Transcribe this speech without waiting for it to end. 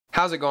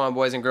How's it going,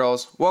 boys and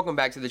girls? Welcome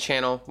back to the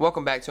channel.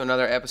 Welcome back to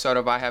another episode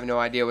of I Have No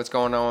Idea What's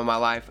Going On in My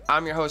Life.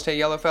 I'm your host,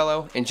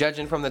 heyyellowfellow, and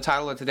judging from the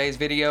title of today's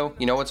video,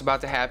 you know what's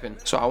about to happen.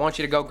 So I want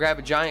you to go grab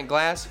a giant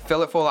glass,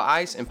 fill it full of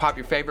ice, and pop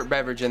your favorite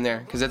beverage in there,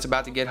 because it's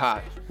about to get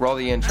hot. Roll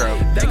the intro.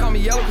 They call me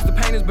yellow because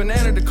the paint is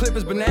banana, the clip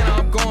is banana,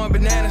 I'm going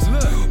bananas.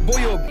 Look,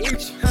 boy, you a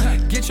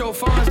bitch. Get your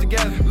funds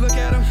together. Look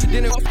at them.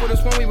 Didn't fuck with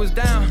us when we was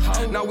down.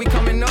 Now we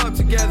coming up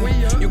together.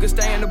 You can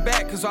stay in the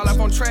back, because all up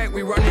on track,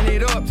 we running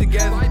it up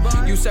together.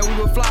 You said we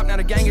would flop, now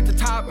the gang at the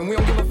top, and we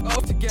don't give a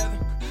fuck together.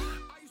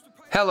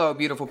 Hello,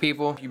 beautiful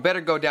people. You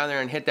better go down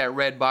there and hit that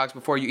red box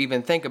before you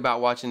even think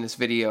about watching this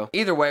video.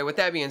 Either way, with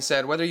that being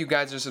said, whether you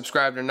guys are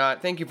subscribed or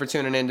not, thank you for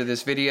tuning into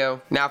this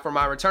video. Now, for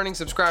my returning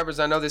subscribers,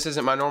 I know this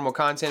isn't my normal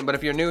content, but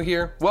if you're new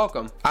here,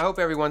 welcome. I hope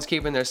everyone's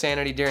keeping their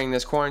sanity during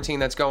this quarantine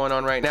that's going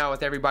on right now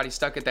with everybody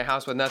stuck at the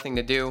house with nothing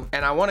to do.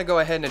 And I want to go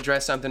ahead and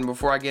address something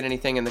before I get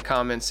anything in the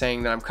comments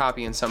saying that I'm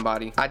copying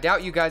somebody. I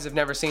doubt you guys have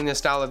never seen this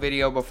style of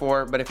video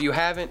before, but if you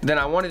haven't, then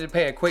I wanted to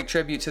pay a quick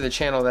tribute to the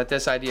channel that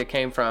this idea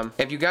came from.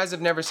 If you guys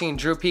have never seen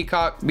Drew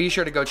Peacock, be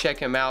sure to go check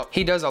him out.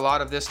 He does a lot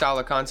of this style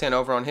of content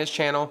over on his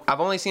channel. I've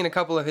only seen a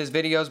couple of his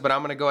videos, but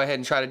I'm gonna go ahead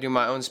and try to do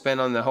my own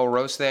spin on the whole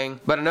roast thing.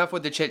 But enough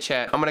with the chit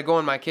chat. I'm gonna go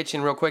in my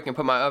kitchen real quick and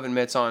put my oven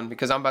mitts on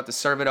because I'm about to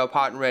serve it up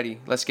hot and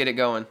ready. Let's get it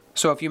going.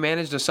 So if you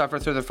managed to suffer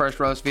through the first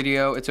roast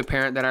video, it's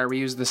apparent that I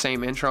reused the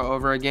same intro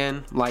over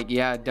again. Like,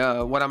 yeah,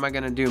 duh. What am I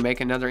gonna do? Make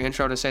another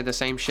intro to say the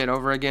same shit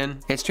over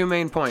again? It's two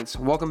main points.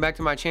 Welcome back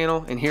to my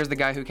channel, and here's the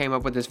guy who came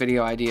up with this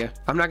video idea.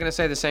 I'm not gonna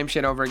say the same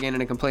shit over again in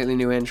a completely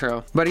new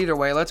intro. But either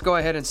way, let's go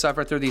ahead and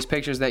suffer through these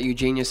pictures that you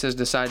geniuses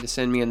decide to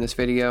send me in this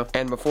video.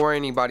 And before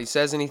anybody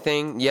says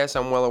anything, yes,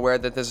 I'm well aware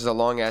that this is a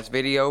long ass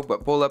video,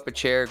 but pull up a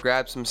chair,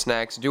 grab some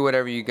snacks, do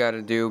whatever you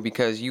gotta do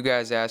because you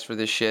guys asked for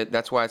this shit.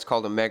 That's why it's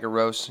called a mega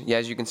roast. Yeah,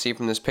 as you can see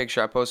from this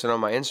picture I posted on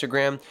my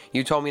Instagram,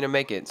 you told me to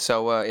make it,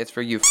 so it's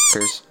for you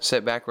fuckers.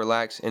 Sit back,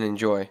 relax, and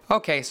enjoy.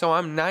 Okay, so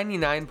I'm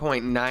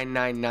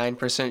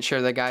 99.999%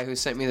 sure the guy who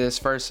sent me this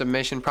first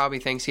submission probably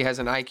thinks he has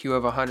an IQ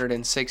of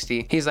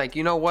 160. He's like,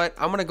 you know what?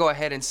 I'm gonna go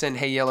ahead and send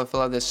heyyellowfellow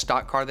this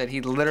stock car that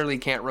he literally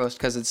can't roast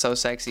because it's so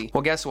sexy.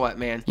 Well, guess what,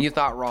 man? You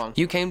thought wrong.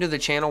 You came to the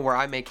channel where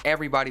I make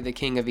everybody the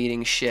king of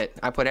eating shit.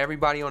 I put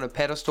everybody on a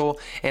pedestal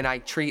and I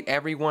treat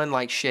everyone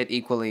like shit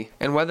equally.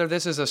 And whether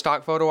this is a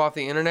stock photo off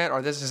the internet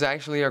or this is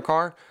actually a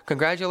car,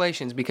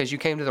 congratulations, because you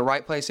came to the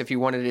right place if you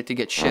wanted it to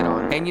get shit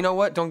on. And you know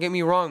what? Don't get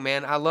me wrong,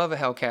 man. I love a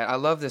Hellcat. I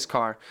love this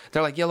car.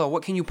 They're like, Yellow,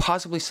 what can you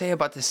possibly say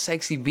about this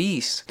sexy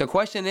beast? The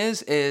question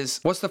is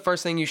what's the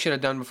first thing you should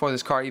have done before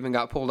this car even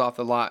got pulled off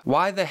the lot?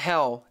 Why the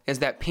hell is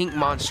that pink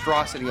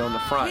monstrosity on the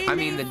front? I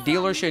mean, the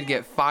dealer should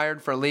get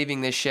fired for leaving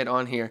this shit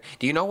on here.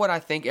 Do you know what I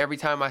think every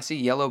time I see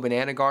yellow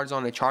banana guards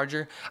on a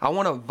Charger? I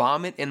want to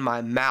vomit in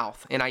my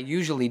mouth, and I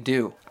usually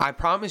do. I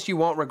promise you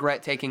won't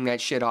regret taking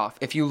that shit off.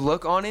 If you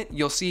look on it,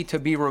 you'll see to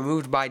be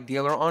removed by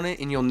dealer on it,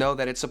 and you'll know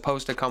that it's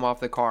supposed to come off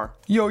the car.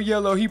 Yo,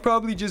 Yellow, he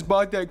probably just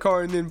bought that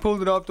car and then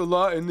pulled it off the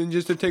lot and then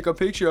just to take a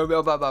picture of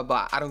it, blah, blah,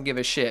 blah. I don't give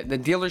a shit. The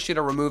dealer should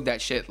have removed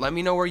that shit. Let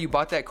me know where you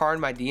bought that car in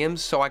my DMs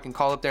so I can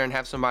call up there and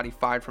have somebody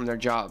fired from their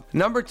job.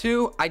 Number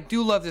two, I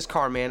do love this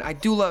car, man. I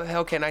do love a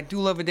Hellcat and I do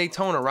love a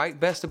Daytona, right?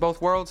 Best of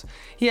both worlds?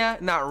 Yeah,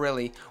 not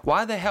really.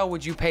 Why the hell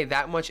would you pay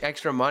that much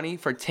extra money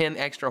for 10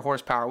 extra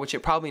horsepower, which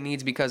it probably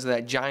needs because of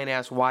that giant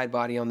ass wide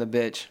body on the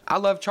bitch? I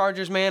love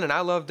Chargers, man, and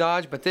I love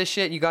Dodge, but this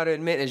shit, you gotta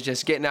admit, is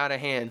just getting out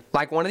of hand.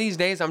 Like, one of these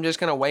days, I'm just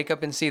gonna wake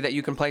up and see that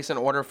you can place an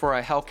order for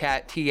a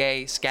Hellcat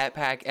TA, Scat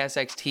Pack,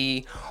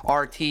 SXT,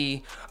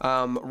 RT,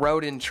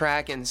 Road and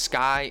Track and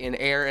Sky and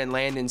Air and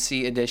Land and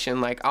Sea edition.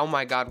 Like, oh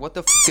my god, what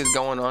the f is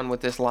going on with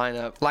this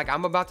lineup? Like,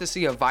 I'm about to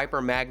see a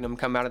Viper Magnum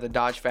come out of the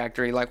Dodge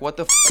factory. Like, what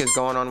the f is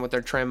going on with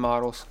their trim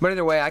models? But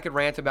either way, I could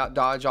rant about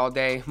Dodge all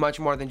day, much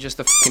more than just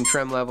the f***ing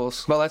trim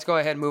levels. But let's go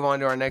ahead and move on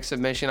to our next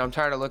submission. I'm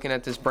tired of looking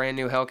at this brand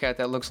new Hellcat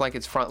that looks like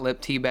its front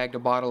lip teabagged a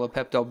bottle of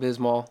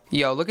Pepto-Bismol.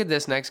 Yo, look at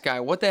this next guy.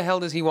 What the hell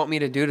does he want me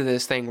to do to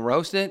this thing?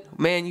 Roast it?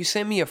 Man, you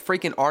sent me a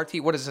freaking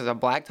RT, what is this, a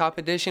blacktop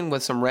edition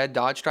with some red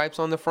Dodge stripes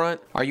on the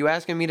front? Are you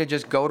asking me to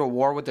just go to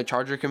war with the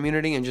Charger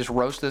community and just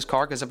roast this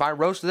car? Because if I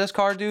roast this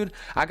car, dude,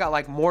 I got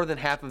like more than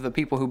half of the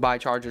people who buy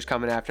Chargers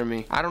coming after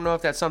me. I don't know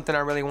if that's something I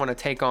really want to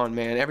take on,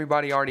 man.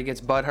 Everybody already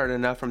gets butthurt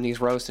enough from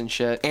these roasts and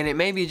shit. And it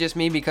may be just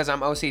me because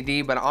I'm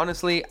OCD, but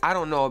honestly, I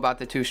don't know about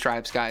the two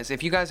stripes, guys.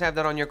 If you guys have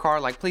that on your car,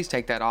 like, please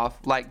take that off.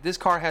 Like, this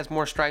car has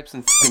more stripes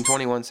than f***ing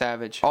 21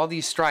 Savage. All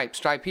these stripes,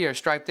 stripe here,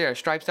 stripe there,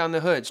 stripes down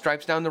the hood,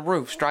 stripes down the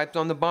roof, stripes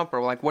on the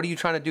bumper. Like, what are you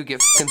trying to do?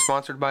 Get f***ing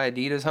sponsored by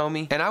Adidas,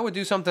 homie? And I would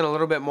do something a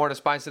little bit more to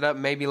spice it up,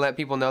 maybe let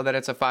people know that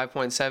it's a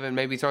 5.7,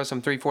 maybe throw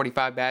some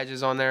 345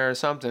 badges on there or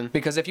something.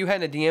 Because if you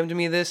hadn't DM'd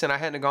me this and I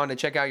hadn't gone to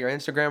check out your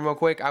Instagram real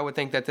quick, I would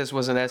think that this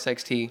was an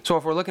SXT. So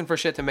if we're looking for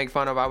shit to make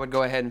fun of, I would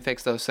go ahead and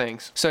fix those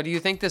things. So do you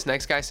think this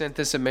next guy sent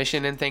this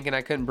submission in thinking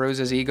I couldn't bruise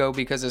his ego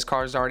because his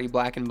car's already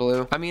black and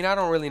blue? I mean, I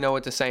don't really know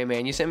what to say,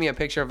 man. You sent me a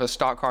picture of a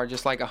stock car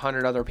just like like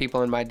 100 other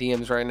people in my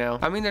DMs right now.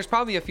 I mean, there's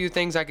probably a few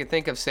things I could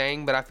think of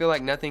saying, but I feel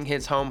like nothing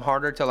hits home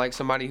harder to like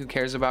somebody who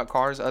cares about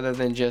cars other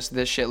than just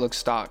this shit looks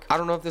stock. I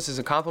don't know if this is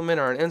a compliment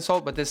or an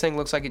insult, but this thing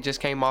looks like it just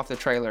came off the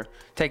trailer.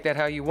 Take that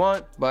how you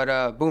want,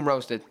 but boom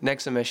roasted.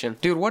 Next submission.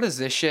 Dude, what is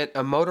this shit?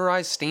 A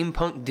motorized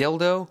steampunk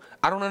dildo?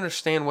 I don't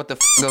understand what the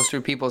goes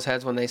through people's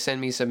heads when they send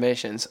me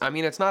submissions. I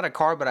mean, it's not a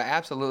car, but I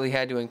absolutely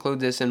had to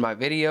include this in my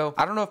video.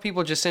 I don't know if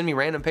people just send me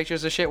random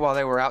pictures of shit while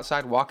they were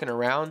outside walking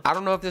around. I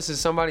don't know if this is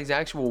somebody's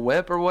actual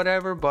whip or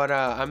whatever, but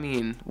I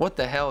mean, what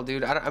the hell,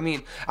 dude? I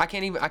mean, I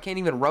can't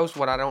even roast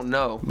what I don't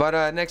know.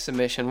 But next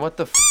submission. What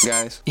the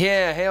guys?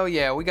 Yeah, hell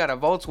yeah, we got a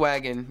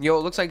Volkswagen. Yo,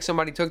 it looks like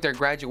somebody took their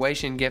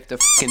graduation gift a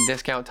fucking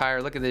discount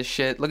tire. Look at this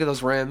shit. Look at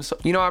those rims.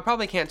 You know, I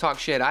probably can't talk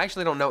shit. I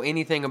actually don't know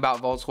anything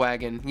about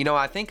Volkswagen. You know,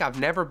 I think I've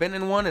never been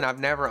in one and I've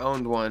never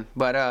owned one,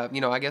 but you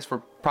know, I guess for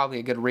probably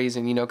a good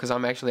reason, you know, because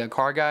I'm actually a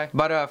car guy.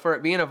 But for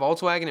it being a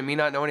Volkswagen and me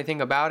not knowing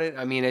anything about it,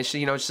 I mean, it's,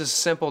 you know, it's just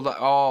simple to,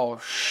 oh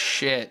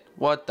shit,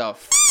 what the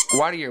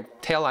why do your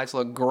taillights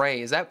look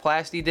gray? Is that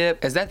plasti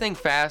dip? Is that thing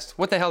fast?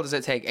 What the hell does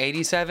it take?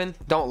 87?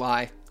 Don't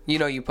lie. You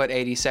know you put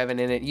 87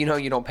 in it. You know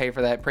you don't pay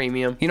for that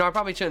premium. You know, I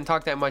probably shouldn't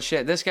talk that much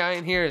shit. This guy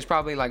in here is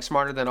probably like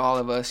smarter than all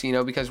of us, you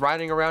know, because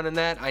riding around in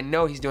that, I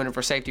know he's doing it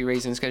for safety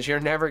reasons, because you're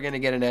never going to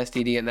get an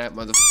STD in that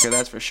motherfucker,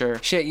 that's for sure.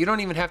 Shit, you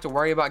don't even have to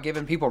worry about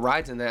giving people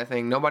rides in that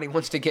thing. Nobody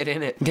wants to get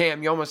in it.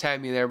 Damn, you almost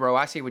had me there, bro.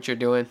 I see what you're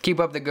doing. Keep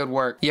up the good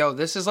work. Yo,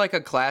 this is like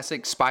a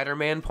classic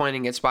Spider-Man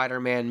pointing at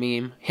Spider-Man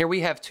meme. Here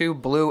we have two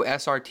blue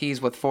SRTs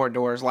with 4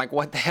 doors. Like,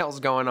 what the hell's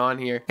going on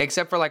here?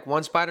 Except for like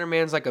one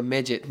Spider-Man's like a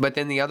midget, but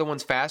then the other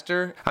one's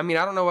faster. I mean,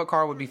 I don't know what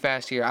car would be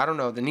fast here. I don't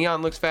know. The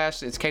Neon looks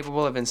fast. It's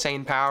capable of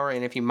insane power,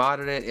 and if you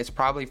modded it, it's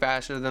probably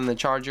faster than the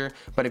Charger.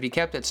 But if you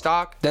kept it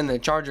stock, then the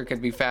Charger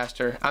could be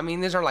faster. I mean,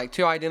 these are like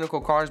two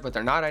identical cars, but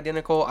they're not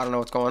identical. I don't know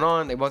what's going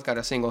on. They both got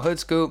a single hood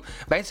scoop.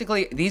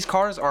 Basically, these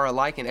cars are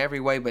alike in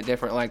every way but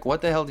different. Like,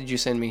 what the hell did you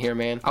send me here,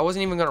 man? I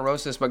wasn't even gonna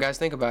roast this, but guys,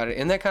 think about it.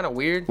 Isn't that kind of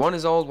weird? One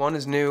is old, one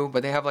is new,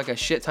 but they have like a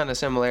shit ton of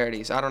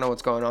similarities. I don't know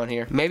what's going on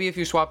here. Maybe if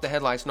you swap the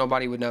headlights,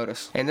 nobody would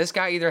notice. And this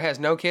guy either has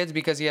no kids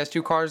because he has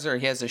 2 cars, or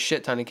he has a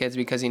shit ton of kids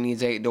because he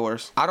needs 8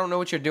 doors. I don't know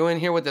what you're doing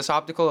here with this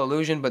optical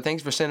illusion, but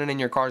thanks for sending in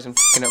your cars and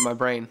f***ing up my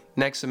brain.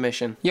 Next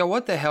submission. Yo,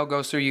 what the hell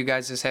goes through you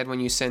guys' head when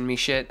you send me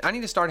shit? I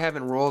need to start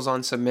having rules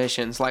on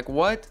submissions. Like,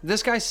 what?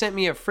 This guy sent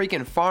me a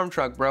freaking farm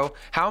truck, bro.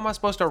 How am I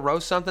supposed to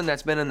roast something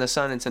that's been in the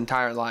sun its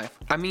entire life?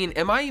 I mean,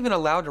 am I even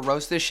allowed to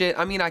roast this shit?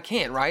 I mean, I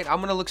can't, right?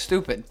 I'm gonna look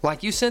stupid.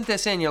 Like, you sent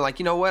this in, you're like,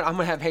 you know what? I'm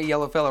gonna have Hey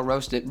Yellow Fellow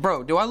roast it.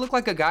 Bro, do I look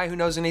like a guy who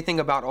knows anything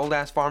about old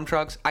ass farm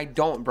trucks? I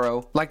don't,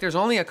 bro. Like, there's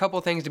only a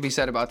couple things to be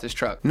said about this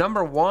truck.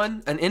 Number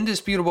one, an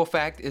indisputable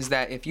fact is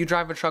that if you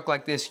drive a truck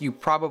like this, you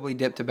probably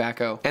dip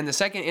tobacco. And the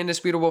second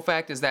indisputable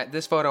fact is that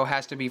this photo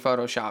has to be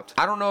photoshopped.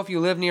 I don't know if you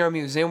live near a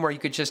museum where you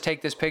could just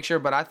take this picture,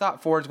 but I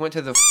thought Fords went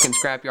to the fucking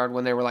scrapyard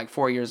when they were like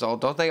 4 years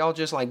old. Don't they all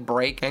just like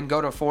break and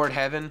go to Ford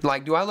heaven?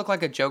 Like, do I look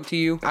like a joke to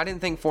you? I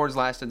didn't think Fords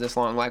lasted this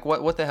long. Like,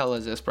 what the hell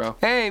is this, bro?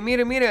 Hey,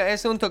 mira,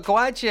 es un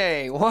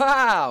tocoache.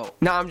 Wow.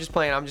 Nah, I'm just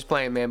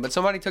playing, man. But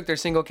somebody took their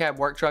single cab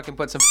work truck and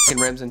put some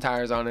fucking rims and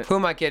tires on it. Who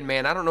am I kidding,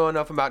 man? I don't know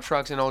enough about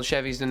trucks and old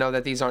Chevys to know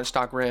that these aren't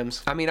stock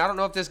rims. I mean, I don't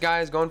know if this guy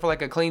is going for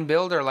like a clean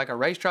build or like a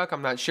race truck.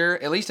 I'm not sure.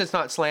 At least it's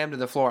not slammed to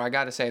the floor. I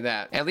gotta say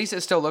that. At least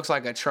it still looks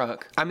like a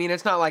truck. I mean,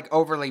 it's not like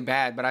overly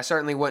bad, but I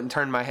certainly wouldn't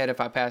turn my head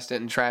if I passed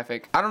it in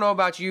traffic. I don't know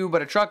about you,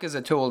 but a truck is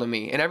a tool to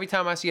me. And every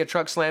time I see a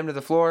truck slammed to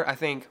the floor, I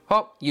think,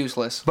 oh,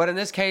 useless. But in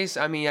this case,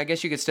 I mean, I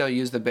guess you could still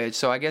use the bitch.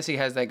 So I guess he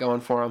has that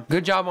going for him.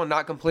 Good job on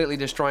not completely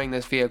destroying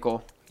this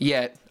vehicle.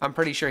 Yet, I'm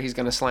pretty sure he's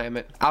gonna slam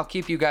it. I'll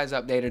keep you guys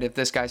updated if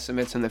this guy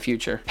submits in the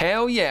future.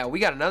 Hell yeah, we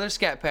got another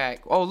scat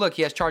pack. Oh look,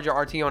 he has Charger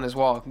RT on his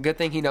wall. Good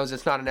thing he knows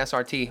it's not an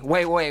SRT.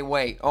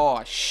 Wait.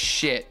 Oh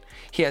shit.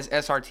 He has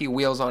SRT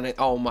wheels on it.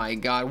 Oh my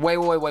god.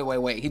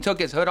 Wait. He took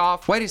his hood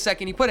off. Wait a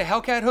second. He put a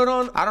Hellcat hood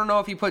on? I don't know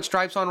if he put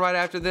stripes on right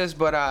after this,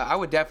 but I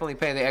would definitely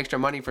pay the extra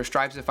money for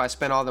stripes if I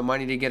spent all the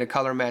money to get a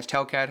color matched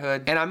Hellcat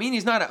hood. And I mean,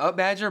 he's not an up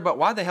badger, but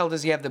why the hell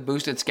does he have the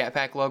boosted Scat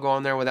Pack logo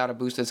on there without a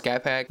boosted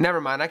Scat Pack? Never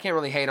mind. I can't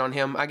really hate on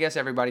him. I guess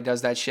everybody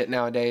does that shit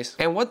nowadays.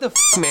 And what the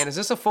f, man? Is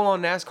this a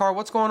full-on NASCAR?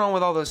 What's going on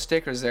with all those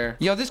stickers there?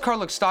 Yo, this car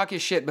looks stock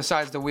as shit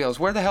besides the wheels.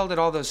 Where the hell did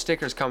all those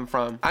stickers come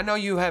from? I know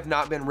you have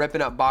not been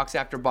ripping up box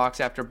after box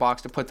after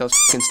box to put those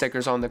f***ing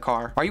stickers on the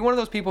car. Are you one of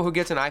those people who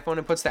gets an iPhone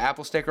and puts the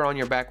Apple sticker on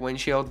your back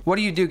windshield? What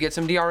do? Get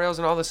some DRLs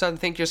and all of a sudden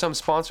think you're some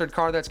sponsored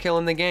car that's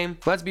killing the game?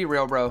 Let's be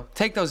real, bro.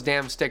 Take those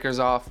damn stickers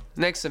off.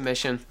 Next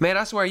submission. Man,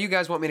 I swear you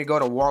guys want me to go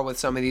to war with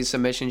some of these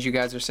submissions you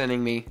guys are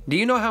sending me. Do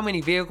you know how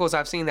many vehicles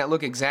I've seen that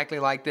look exactly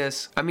like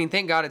this? I mean,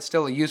 thank God it's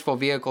still a useful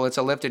vehicle. It's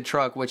a lifted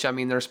truck, which I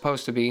mean, they're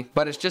supposed to be.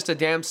 But it's just a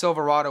damn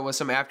Silverado with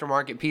some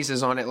aftermarket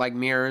pieces on it like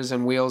mirrors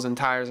and wheels and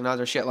tires and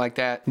other shit like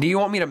that. Do you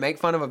want me to make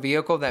fun of a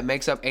vehicle that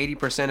makes up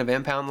 80% of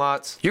impound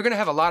lots. You're gonna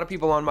have a lot of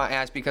people on my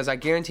ass because I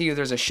guarantee you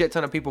there's a shit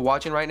ton of people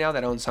watching right now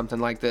that own something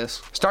like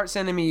this. Start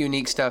sending me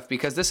unique stuff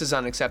because this is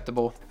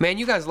unacceptable. Man,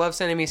 you guys love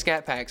sending me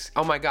scat packs.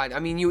 Oh my god, I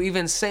mean, you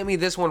even sent me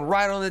this one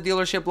right on the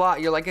dealership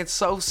lot. You're like, it's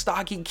so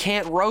stock he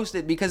can't roast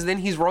it, because then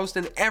he's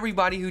roasting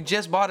everybody who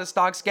just bought a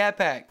stock scat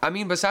pack. I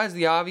mean, besides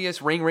the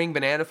obvious ring ring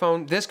banana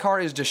phone, this car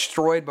is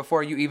destroyed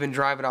before you even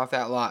drive it off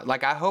that lot.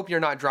 Like, I hope you're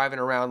not driving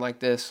around like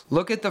this.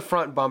 Look at the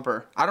front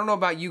bumper. I don't know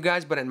about you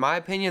guys, but in my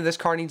opinion, this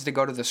car needs to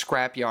go to the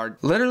scrap yard.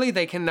 Literally,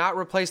 they cannot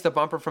replace the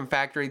bumper from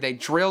factory. They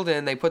drilled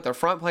in, they put the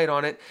front plate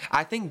on it.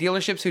 I think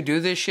dealerships who do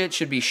this shit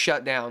should be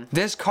shut down.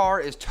 This car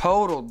is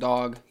totaled,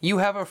 dog. You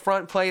have a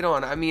front plate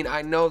on. I mean,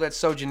 I know that's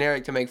so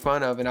generic to make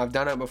fun of, and I've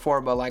done it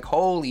before, but like,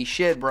 holy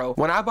shit, bro.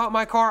 When I bought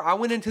my car, I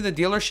went into the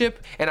dealership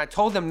and I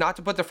told them not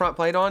to put the front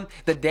plate on.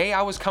 The day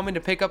I was coming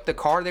to pick up the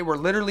car, they were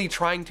literally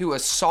trying to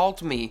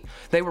assault me.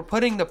 They were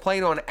putting the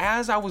plate on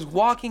as I was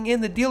walking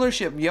in the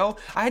dealership, yo.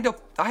 I had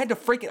to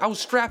freaking, I was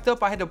strapped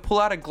up. I had to pull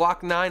out a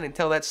Glock 9 and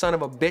tell that son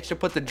of a bitch to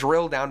put the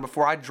drill down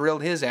before I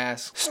drilled his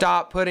ass.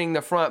 Stop putting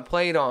the front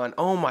plate on.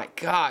 Oh my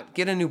god,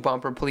 get a new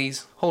bumper,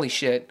 please. Holy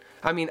shit.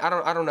 I mean, I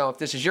don't know if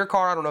this is your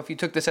car. I don't know if you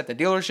took this at the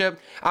dealership.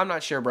 I'm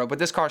not sure, bro, but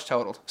this car's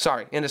totaled.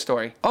 Sorry, end of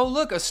story. Oh,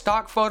 look, a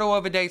stock photo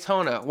of a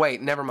Daytona.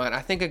 Wait, never mind. I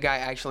think a guy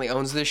actually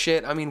owns this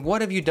shit. I mean, what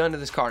have you done to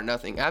this car?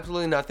 Nothing.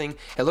 Absolutely nothing.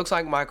 It looks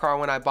like my car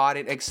when I bought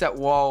it, except,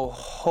 whoa,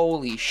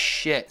 holy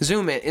shit.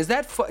 Zoom in. Does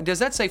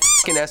that say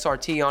fucking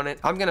SRT on it?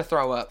 I'm gonna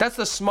throw up. That's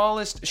the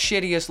smallest,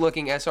 shittiest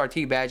looking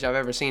SRT badge I've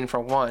ever seen, for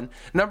one.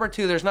 Number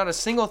two, there's not a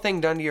single thing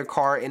done to your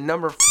car. And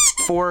number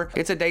four,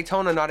 it's a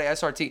Daytona, not a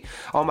SRT.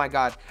 Oh my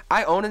god.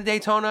 I own a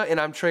Daytona and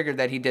I'm triggered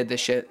that he did this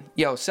shit.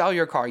 Yo, sell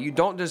your car. You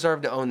don't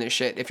deserve to own this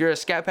shit. If you're a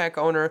Scat Pack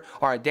owner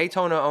or a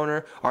Daytona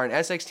owner or an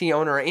SXT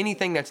owner or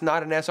anything that's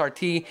not an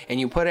SRT and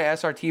you put an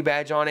SRT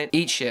badge on it,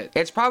 eat shit.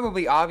 It's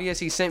probably obvious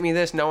he sent me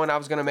this knowing I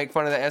was gonna make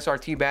fun of the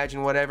SRT badge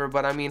and whatever,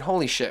 but I mean,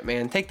 holy shit,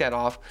 man, take that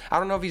off. I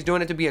don't know if he's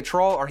doing it to be a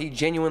troll or he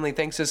genuinely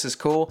thinks this is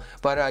cool,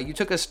 but you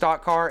took a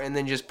stock car and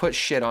then just put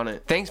shit on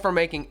it. Thanks for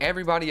making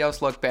everybody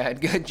else look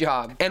bad. Good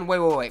job. And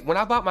wait. When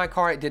I bought my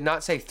car, it did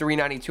not say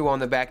 392 on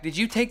the back. Did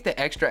you take the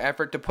extra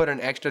effort to put an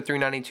extra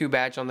 392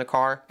 badge on the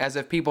car, as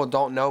if people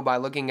don't know by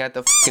looking at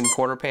the fucking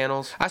quarter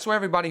panels? I swear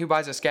everybody who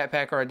buys a Scat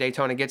Pack or a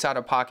Daytona gets out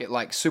of pocket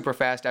like super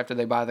fast after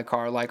they buy the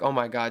car. Like, oh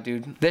my god,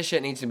 dude, this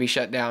shit needs to be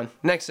shut down.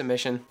 Next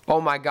submission.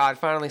 Oh my god,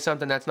 finally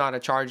something that's not a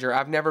Charger.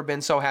 I've never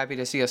been so happy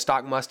to see a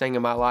stock Mustang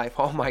in my life.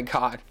 Oh my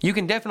god. You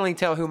can definitely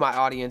tell who my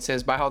audience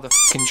is by all the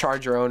fucking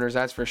Charger owners,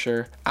 that's for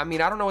sure. I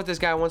mean, I don't know what this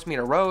guy wants me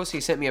to roast. He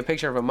sent me a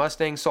picture of a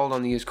Mustang sold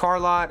on the used car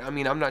lot. I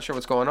mean, I'm not sure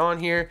what's going on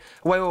here.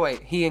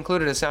 Wait. He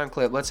included a sound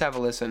clip. Let's have a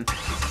listen.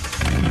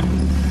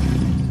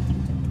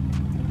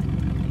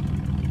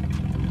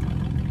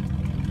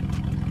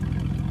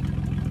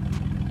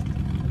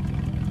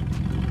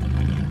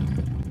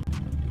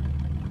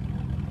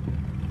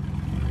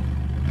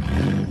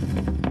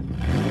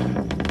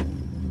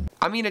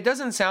 I mean, it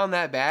doesn't sound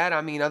that bad.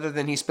 I mean, other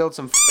than he spilled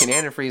some fucking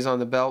antifreeze on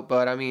the belt,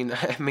 but I mean,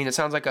 it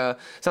sounds like a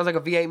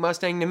V8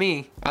 Mustang to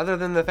me. Other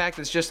than the fact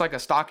it's just like a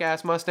stock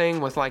ass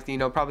Mustang with like, you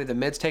know, probably the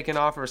mids taken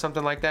off or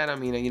something like that. I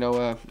mean, you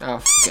know,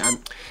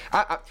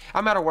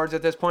 I'm out of words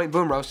at this point.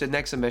 Boom, roasted.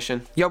 Next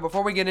submission. Yo,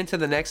 before we get into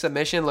the next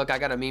submission, look, I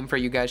got a meme for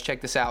you guys.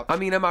 Check this out. I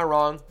mean, am I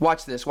wrong?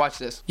 Watch this.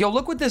 Yo,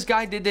 look what this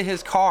guy did to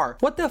his car.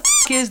 What the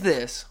fuck is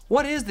this?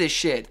 What is this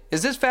shit?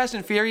 Is this Fast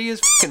and Furious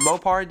fucking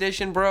Mopar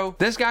edition, bro?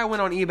 This guy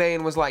went on eBay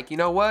and was like, you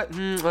know what?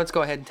 Let's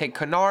go ahead and take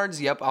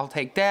canards. Yep, I'll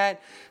take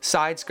that.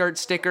 Side skirt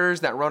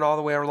stickers that run all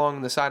the way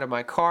along the side of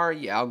my car.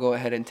 Yeah, I'll go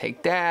ahead and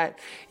take that.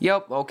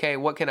 Yep, okay,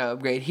 what can I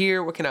upgrade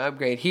here? What can I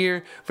upgrade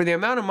here? For the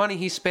amount of money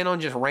he spent on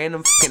just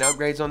random fucking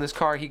upgrades on this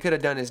car, he could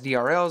have done his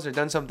DRLs or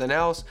done something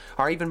else,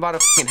 or even bought a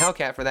fucking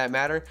Hellcat for that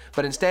matter.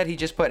 But instead, he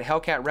just put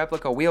Hellcat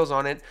replica wheels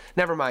on it.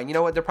 Never mind, you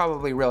know what? They're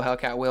probably real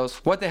Hellcat wheels.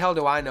 What the hell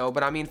do I know?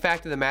 But I mean,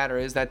 fact of the matter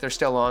is that they're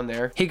still on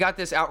there. He got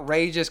this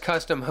outrageous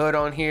custom hood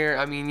on here.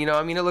 I mean, you know,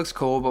 it looks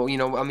cool, but you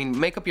know, I mean,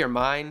 make up your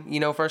mind, you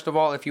know, first of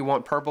all, if you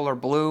want purple or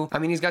blue. I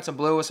mean, he's got some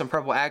blue with some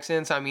purple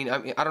accents. I mean,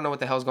 I don't know what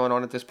the hell's going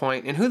on at this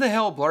point. And who the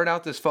hell blurred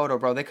out this photo,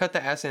 bro? They cut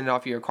the S end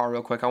off of your car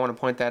real quick. I want to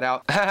point that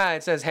out.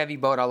 It says heavy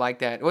boat. I like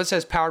that. Well, it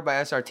says powered by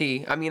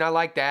SRT. I mean, I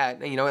like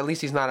that. You know, at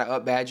least he's not an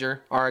up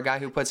badger or a guy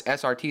who puts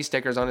SRT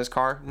stickers on his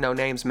car. No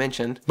names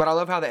mentioned. But I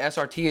love how the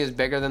SRT is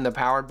bigger than the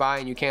powered by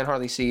and you can't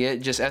hardly see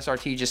it. Just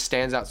SRT just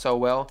stands out so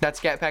well. That's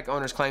Scat Pack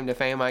owner's claim to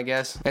fame, I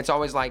guess. It's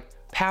always like,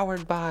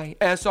 powered by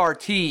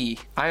SRT.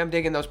 I am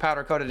digging those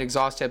powder coated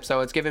exhaust tips,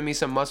 so it's giving me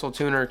some Muscle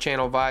Tuner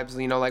channel vibes,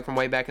 you know, like from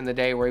way back in the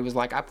day where he was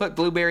like, I put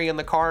blueberry in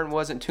the car and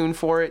wasn't tuned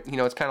for it. You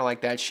know, it's kind of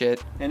like that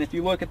shit. And if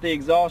you look at the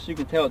exhaust, you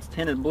can tell it's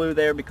tinted blue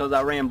there because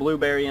I ran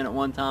blueberry in at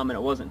one time and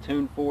it wasn't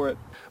tuned for it.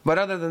 But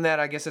other than that,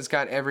 I guess it's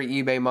got every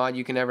eBay mod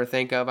you can ever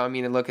think of. I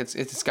mean, look,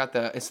 it's got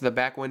the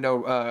back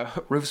window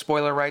roof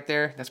spoiler right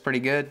there. That's pretty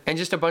good. And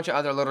just a bunch of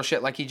other little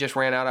shit, like he just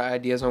ran out of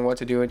ideas on what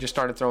to do and just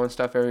started throwing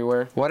stuff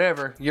everywhere.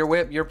 Whatever, your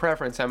whip, your preference.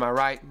 preference, am I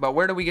right? But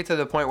where do we get to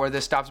the point where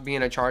this stops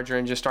being a Charger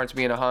and just starts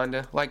being a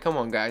Honda? Like, come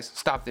on, guys.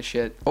 Stop the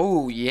shit.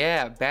 Oh,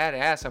 yeah.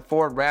 Badass. A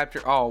Ford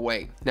Raptor. Oh,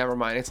 wait. Never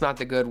mind. It's not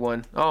the good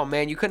one. Oh,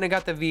 man. You couldn't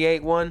have got the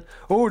V8 one?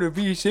 Oh, the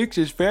V6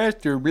 is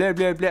faster. Blah,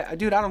 blah, blah.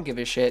 Dude, I don't give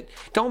a shit.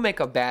 Don't make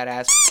a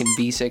badass fucking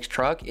V6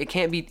 truck. It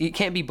can't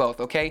be both,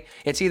 okay?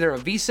 It's either a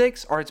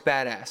V6 or it's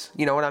badass.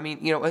 You know what I mean?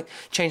 You know,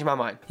 change my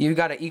mind. You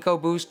got an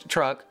EcoBoost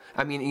truck.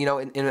 I mean, you know,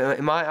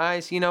 in my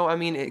eyes, you know, I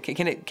mean,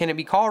 can it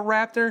be called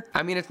Raptor?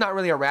 I mean, it's not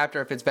really a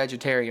Raptor if it's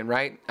vegetarian,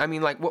 right? I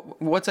mean, like,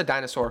 what's a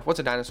dinosaur? What's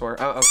a dinosaur?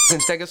 A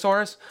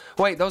Stegosaurus?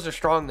 Wait, those are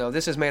strong, though.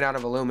 This is made out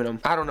of aluminum.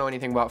 I don't know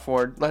anything about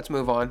Ford. Let's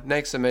move on.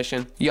 Next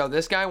submission. Yo,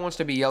 this guy wants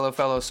to be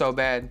Yellowfellow so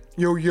bad.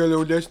 Yo,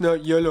 yellow, that's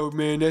not yellow,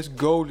 man. That's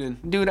golden.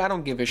 Dude, I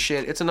don't give a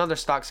shit. It's another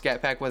stock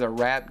Scat Pack with a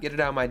wrap. Get it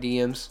out of my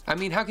DMs. I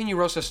mean, how can you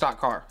roast a stock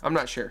car? I'm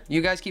not sure.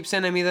 You guys keep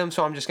sending me them,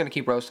 so I'm just gonna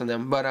keep roasting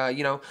them. But,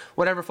 you know,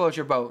 whatever floats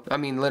your boat. I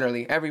mean,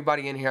 literally,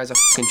 everybody in here has a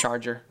fucking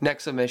Charger.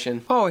 Next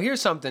submission. Oh,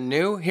 here's something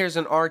new. Here's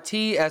an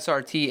RT,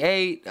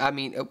 SRT8. I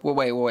mean,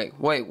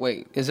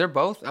 wait. Is there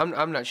both?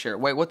 I'm not sure.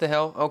 Wait, what the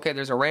hell? Okay,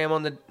 there's a Ram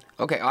on the...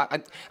 Okay,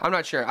 I'm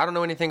not sure. I don't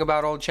know anything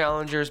about old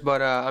Challengers,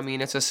 but I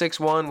mean, it's a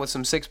 6.1 with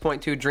some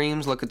 6.2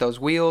 Dreams. Look at those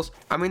wheels.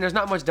 I mean, there's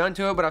not much done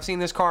to it, but I've seen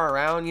this car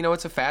around. You know,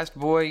 it's a fast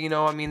boy. You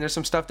know, I mean, there's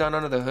some stuff done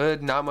under the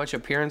hood. Not much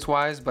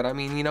appearance-wise, but I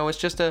mean, you know, it's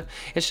just a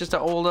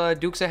old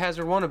Dukes of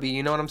Hazzard wannabe.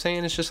 You know what I'm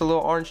saying? It's just a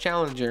little orange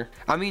Challenger.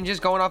 I mean,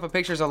 just going off of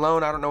pictures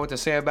alone, I don't know what to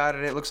say about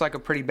it. It looks like a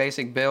pretty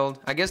basic build.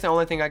 I guess the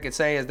only thing I could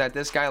say is that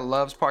this guy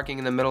loves parking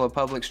in the middle of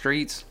public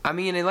streets. I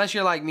mean, unless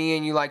you're like me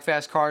and you like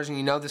fast cars and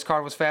you know this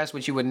car was fast,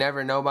 which you would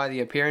never know by the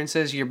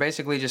appearances, you're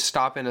basically just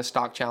stopping a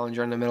stock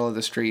Challenger in the middle of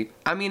the street.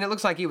 I mean, it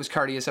looks like he was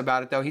courteous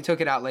about it, though. He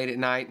took it out late at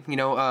night. You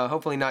know,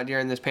 hopefully not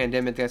during this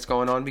pandemic that's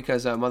going on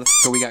because,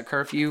 motherfucker, we got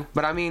curfew.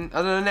 But, I mean,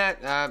 other than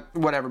that,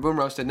 whatever. Boom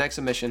roasted. Next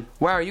submission.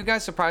 Wow, are you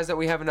guys surprised that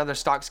we have another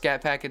stock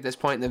Scat Pack at this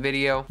point in the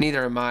video?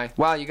 Neither am I.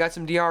 Wow, you got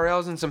some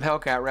DRLs and some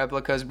Hellcat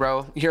replicas,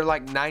 bro. You're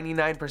like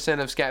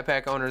 99% of Scat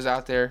Pack owners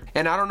out there.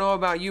 And I don't know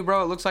about you,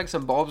 bro. It looks like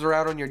some bulbs are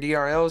out on your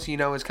DRLs. You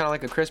know, it's kind of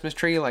like a Christmas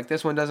tree. Like,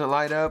 this one doesn't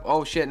light up.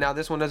 Oh, shit, now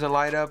this one doesn't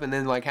light up. And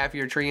then, like, half of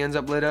your tree ends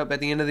up lit up at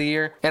the end of the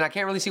year. And I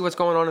can't really see what's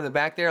going on in the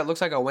back there. It looks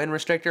like a wind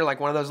restrictor, like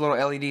one of those little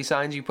LED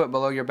signs you put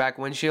below your back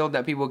windshield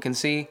that people can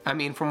see. I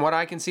mean, from what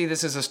I can see,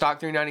 this is a stock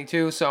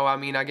 392, so I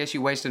mean, I guess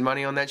you wasted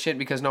money on that shit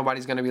because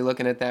nobody's gonna be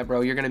looking at that,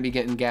 bro. You're gonna be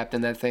getting gapped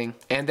in that thing.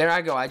 And there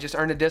I go. I just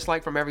earned a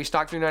dislike from every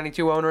stock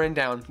 392 owner and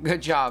down.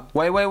 Good job.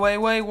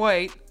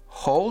 Wait.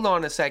 Hold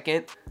on a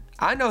second.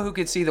 I know who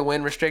could see the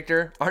wind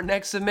restrictor. Our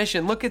next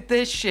submission. Look at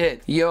this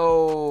shit.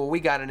 Yo, we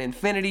got an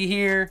Infinity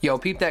here. Yo,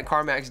 peep that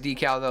CarMax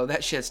decal though.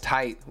 That shit's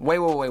tight. Wait.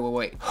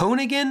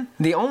 Hoonigan?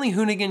 The only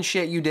Hoonigan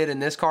shit you did in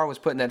this car was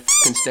putting that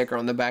fucking sticker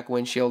on the back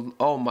windshield.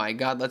 Oh my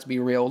God, let's be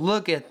real.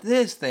 Look at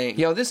this thing.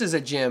 Yo, this is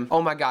a gem.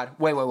 Oh my God.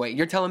 Wait.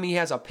 You're telling me he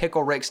has a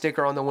Pickle Rick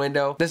sticker on the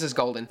window? This is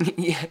golden.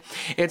 Yeah,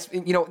 it's,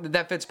 you know,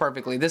 that fits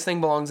perfectly. This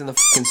thing belongs in the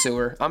fucking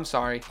sewer. I'm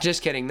sorry.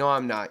 Just kidding. No,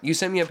 I'm not. You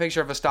sent me a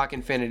picture of a stock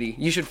Infinity.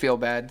 You should feel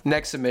bad.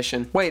 Next submission.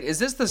 Wait, is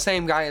this the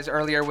same guy as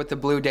earlier with the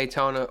blue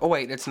Daytona? Oh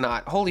wait, it's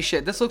not. Holy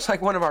shit, this looks like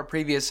one of our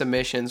previous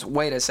submissions.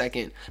 Wait a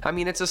second. I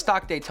mean, it's a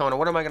stock Daytona.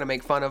 What am I gonna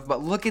make fun of?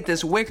 But look at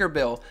this Wicker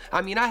bill.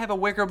 I mean, I have a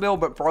Wicker bill,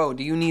 but bro,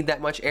 do you need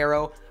that much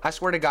aero? I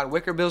swear to God,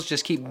 Wicker bills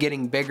just keep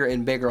getting bigger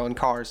and bigger on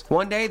cars.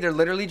 One day, they're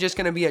literally just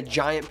gonna be a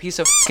giant piece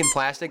of fucking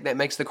plastic that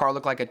makes the car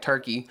look like a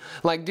turkey.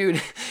 Like,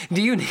 dude,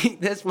 do you need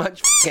this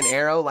much fucking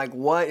aero? Like,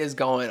 what is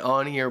going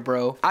on here,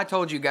 bro? I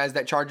told you guys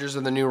that Chargers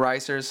are the new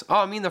RICERs. Oh,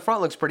 I mean, the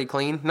front looks pretty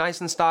clean.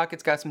 Nice and stock.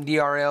 It's got some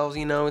DRLs,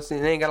 you know, it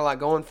ain't got a lot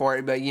going for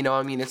it, but you know,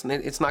 I mean,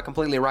 it's not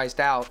completely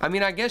riced out. I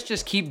mean, I guess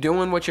just keep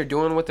doing what you're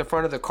doing with the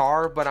front of the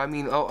car, but I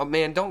mean, oh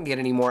man, don't get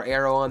any more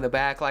aero on the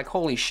back. Like,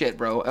 holy shit,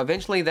 bro.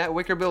 Eventually that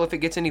Wicker bill, if it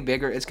gets any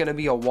bigger, it's gonna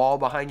be a wall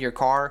behind your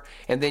car,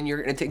 and then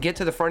to get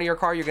to the front of your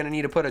car, you're gonna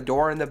need to put a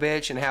door in the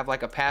bitch and have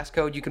like a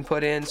passcode you can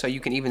put in so you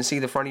can even see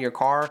the front of your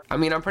car. I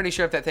mean, I'm pretty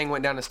sure if that thing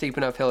went down a steep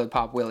enough hill, it'd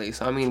pop wheelies.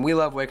 I mean, we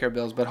love Wicker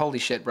bills, but holy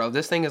shit, bro.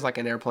 This thing is like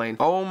an airplane.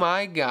 Oh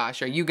my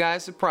gosh, are you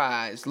guys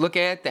surprised? Look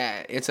at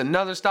that. It's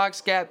another stock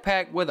Scat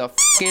Pack with a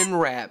fucking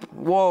wrap.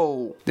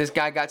 Whoa. This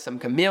guy got some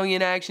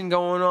chameleon action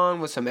going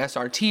on with some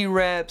SRT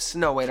reps.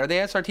 No, wait, are they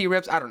SRT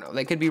reps? I don't know.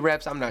 They could be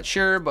reps. I'm not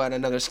sure, but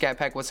another Scat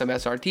Pack with some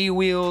SRT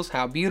wheels.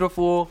 How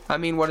beautiful. I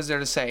mean, what is there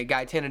to say?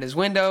 Guy tinted his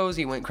windows.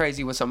 He went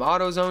crazy with some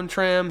AutoZone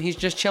trim. He's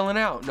just chilling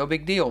out. No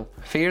big deal.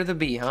 Fear the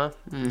bee, huh?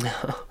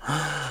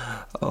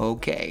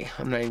 Okay.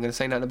 I'm not even going to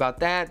say nothing about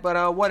that,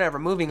 but whatever.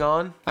 Moving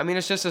on. I mean,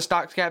 it's just a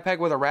stock Scat Pack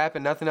with a wrap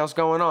and nothing else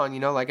going on, you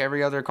know, like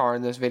every other car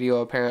in this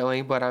video,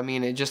 apparently. But I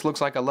mean, it just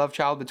looks like a love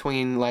child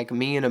between like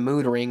me and a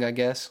mood ring, I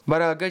guess.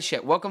 But good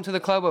shit. Welcome to the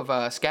club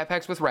of Scat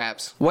Packs with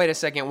wraps. Wait a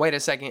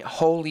second.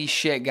 Holy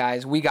shit,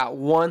 guys. We got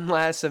one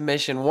last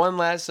submission.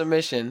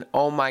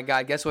 Oh my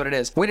God. Guess what it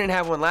is? We didn't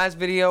have one last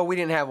video. We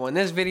didn't have one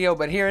this video,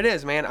 but here it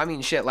is, man. I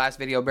mean, shit, last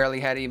video barely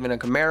had even a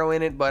Camaro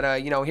in it,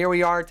 but you know, here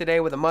we are today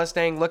with a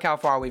Mustang. Look how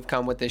far we've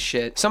come with this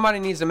shit. Somebody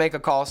needs to make a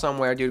call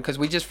somewhere, dude, because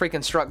we just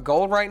freaking struck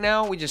gold right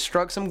now. We just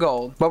struck some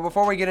gold. But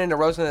before we get into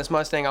roasting this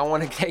Mustang, I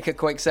want to take a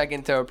quick second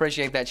second to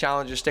appreciate that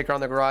Challenger sticker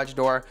on the garage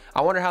door.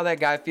 I wonder how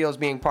that guy feels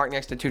being parked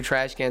next to 2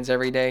 trash cans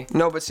every day.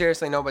 No, but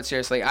seriously,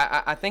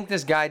 I think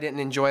this guy didn't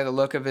enjoy the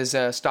look of his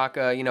stock,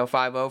 you know,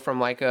 5.0 from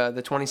like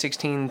the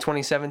 2016,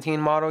 2017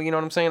 model, you know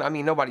what I'm saying? I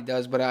mean, nobody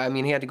does, but I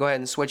mean, he had to go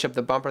ahead and switch up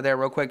the bumper there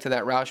real quick to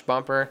that Roush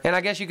bumper. And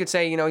I guess you could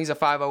say, you know, he's a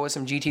 5.0 with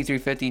some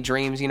GT350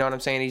 dreams, you know what I'm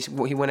saying?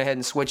 He went ahead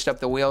and switched up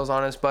the wheels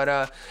on us, but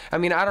I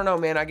mean, I don't know,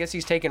 man. I guess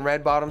he's taking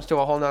red bottoms to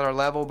a whole nother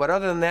level, but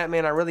other than that,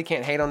 man, I really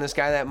can't hate on this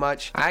guy that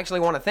much. I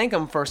actually want to thank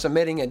him for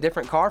submitting a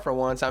different car for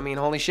once. I mean,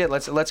 holy shit,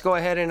 let's go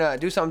ahead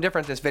and do something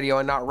different this video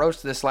and not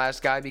roast this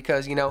last guy,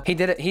 because, you know, he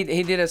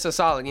did us a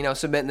solid, you know,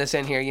 submitting this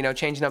in here, you know,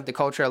 changing up the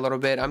culture a little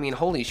bit. I mean,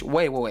 holy shit,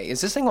 wait,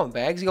 is this thing on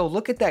bags? Yo,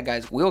 look at that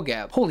guy's wheel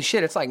gap. Holy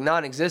shit, it's like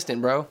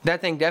non-existent, bro.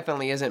 That thing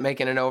definitely isn't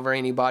making it over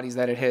any bodies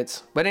that it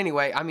hits. But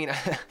anyway, I mean,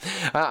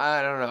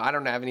 I don't know. I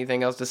don't have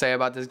anything else to say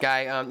about this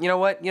guy. You know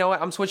what?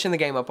 I'm switching the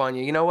game up on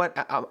you. You know what?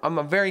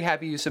 I'm very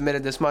happy you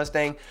submitted this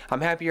Mustang.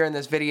 I'm happy you're in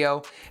this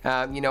video.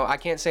 You know, I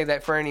can't say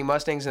that for any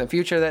Mustangs in the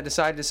future that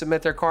decide to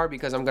submit their car,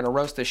 because I'm going to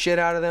roast the shit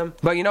out of them.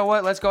 But you know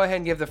what? Let's go ahead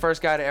and give the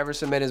first guy to ever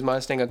submit his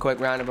Mustang a quick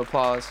round of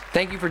applause.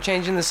 Thank you for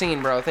changing the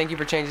scene, bro. Thank you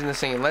for changing the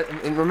scene.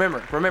 And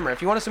remember,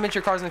 if you want to submit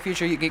your cars in the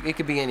future, it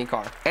could be any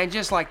car. And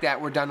just like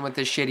that, we're done with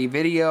this shitty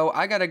video.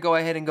 I got to go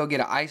ahead and go get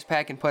an ice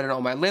pack and put it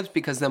on my lips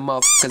because the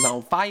motherfucker's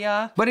on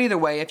fire. But either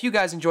way, if you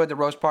guys enjoyed the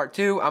roast part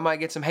 2, I might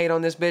get some hate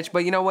on this bitch.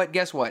 But you know what?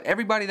 Guess what?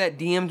 Everybody that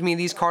DM'd me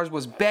these cars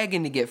was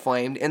begging to get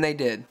flamed, and they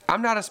did.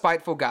 I'm not a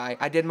spiteful guy.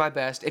 I did my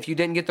best. If you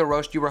didn't get the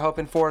roast you were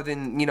hoping for,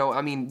 then, you know,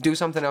 I mean, do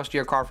something else to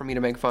your car for me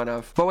to make fun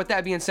of. But with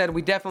that being said,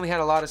 we definitely had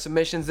a lot of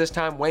submissions this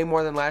time, way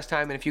more than last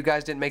time. And if you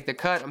guys didn't make the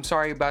cut, I'm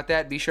sorry about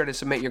that. Be sure to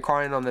submit your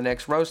car in on the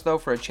next roast, though,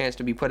 for a chance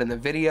to be put in the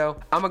video.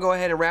 I'm gonna go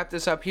ahead and wrap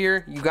this up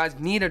here. You guys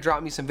need to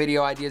drop me some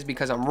video ideas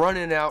because I'm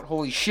running out.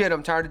 Holy shit,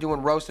 I'm tired of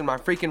doing roast in my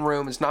freaking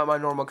room. It's not my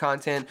normal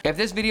content. If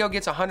this video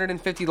gets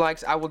 150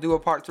 likes, I will do a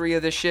part 3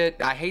 of this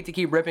shit. I hate to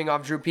keep ripping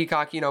off Drew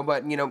Peacock, you know,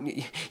 but, you know,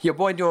 your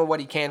boy doing what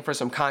he can for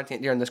some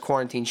content during this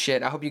quarantine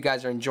shit. I hope you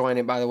guys are enjoying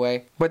it, by the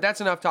way. But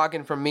that's enough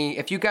talking from me.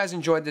 If you guys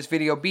enjoyed this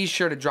video, be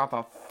sure to drop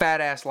a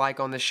fat ass like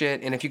on the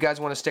shit. And if you guys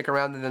want to stick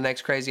around to the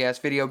next crazy ass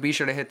video, be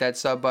sure to hit that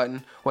sub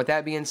button. With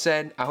that being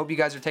said, I hope you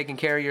guys are taking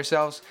care of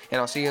yourselves, and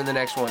I'll see you in the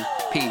next one.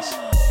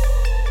 Peace.